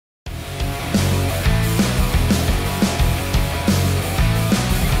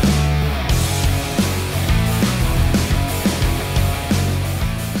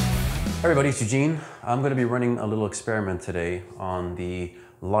everybody, it's Eugene. I'm going to be running a little experiment today on the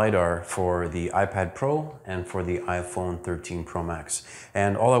Lidar for the iPad Pro and for the iPhone 13 Pro Max.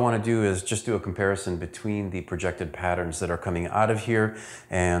 And all I want to do is just do a comparison between the projected patterns that are coming out of here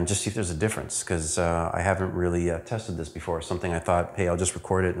and just see if there's a difference, because I haven't really tested this before. Something I thought, hey, I'll just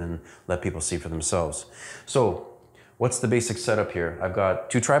record it and let people see for themselves. So what's the basic setup here? I've got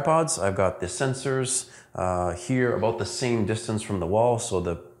two tripods. I've got the sensors here about the same distance from the wall, so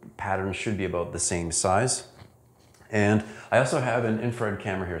the pattern should be about the same size. And I also have an infrared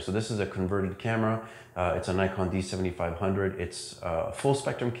camera here. So this is a converted camera. It's a Nikon D7500. It's a full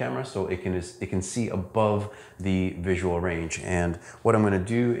spectrum camera, so it can see above the visual range. And what I'm going to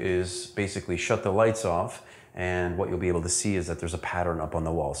do is basically shut the lights off, and what you'll be able to see is that there's a pattern up on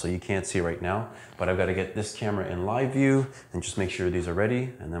the wall. So you can't see right now, but I've got to get this camera in live view and just make sure these are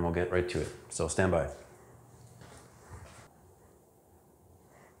ready, and then we'll get right to it. So stand by.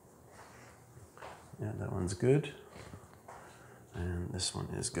 Yeah, that one's good. And this one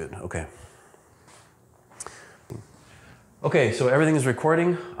is good. Okay. Okay, so everything is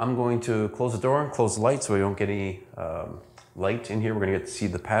recording. I'm going to close the door, close the light so we don't get any light in here. We're going to get to see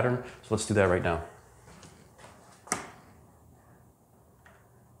the pattern. So let's do that right now.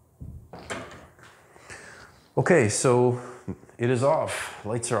 Okay, so it is off.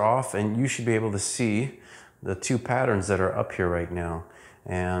 Lights are off, and you should be able to see the two patterns that are up here right now.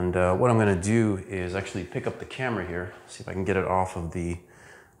 And what I'm going to do is actually pick up the camera here, see if I can get it off of the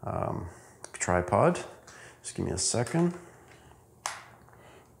tripod. Just give me a second.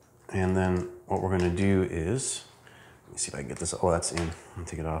 And then what we're going to do is, let me see if I can get this. Oh, that's in. Let me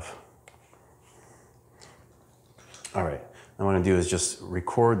take it off. All right. What I want to do is just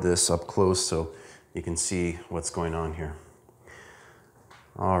record this up close so you can see what's going on here.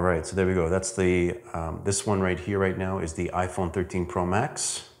 All right, so there we go. That's the, this one right here right now is the iPhone 13 Pro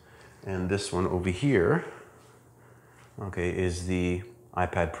Max. And this one over here, okay, is the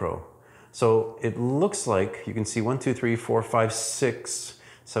iPad Pro. So it looks like you can see 1, 2, 3, 4, 5, 6,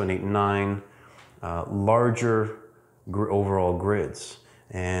 7, 8, 9 larger overall grids.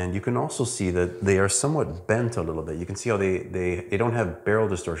 And you can also see that they are somewhat bent a little bit. You can see how they don't have barrel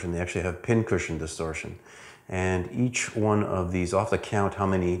distortion, they actually have pincushion distortion. And each one of these, I'll have to count how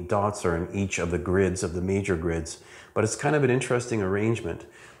many dots are in each of the grids, of the major grids. But it's kind of an interesting arrangement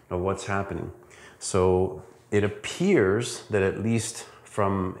of what's happening. So it appears that, at least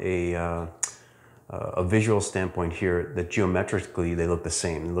from a visual standpoint here, that geometrically they look the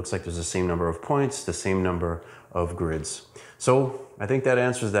same. It looks like there's the same number of points, the same number of grids. So I think that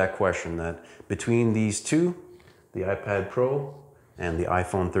answers that question, that between these two, the iPad Pro and the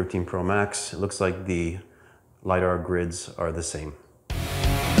iPhone 13 Pro Max, it looks like the Lidar grids are the same.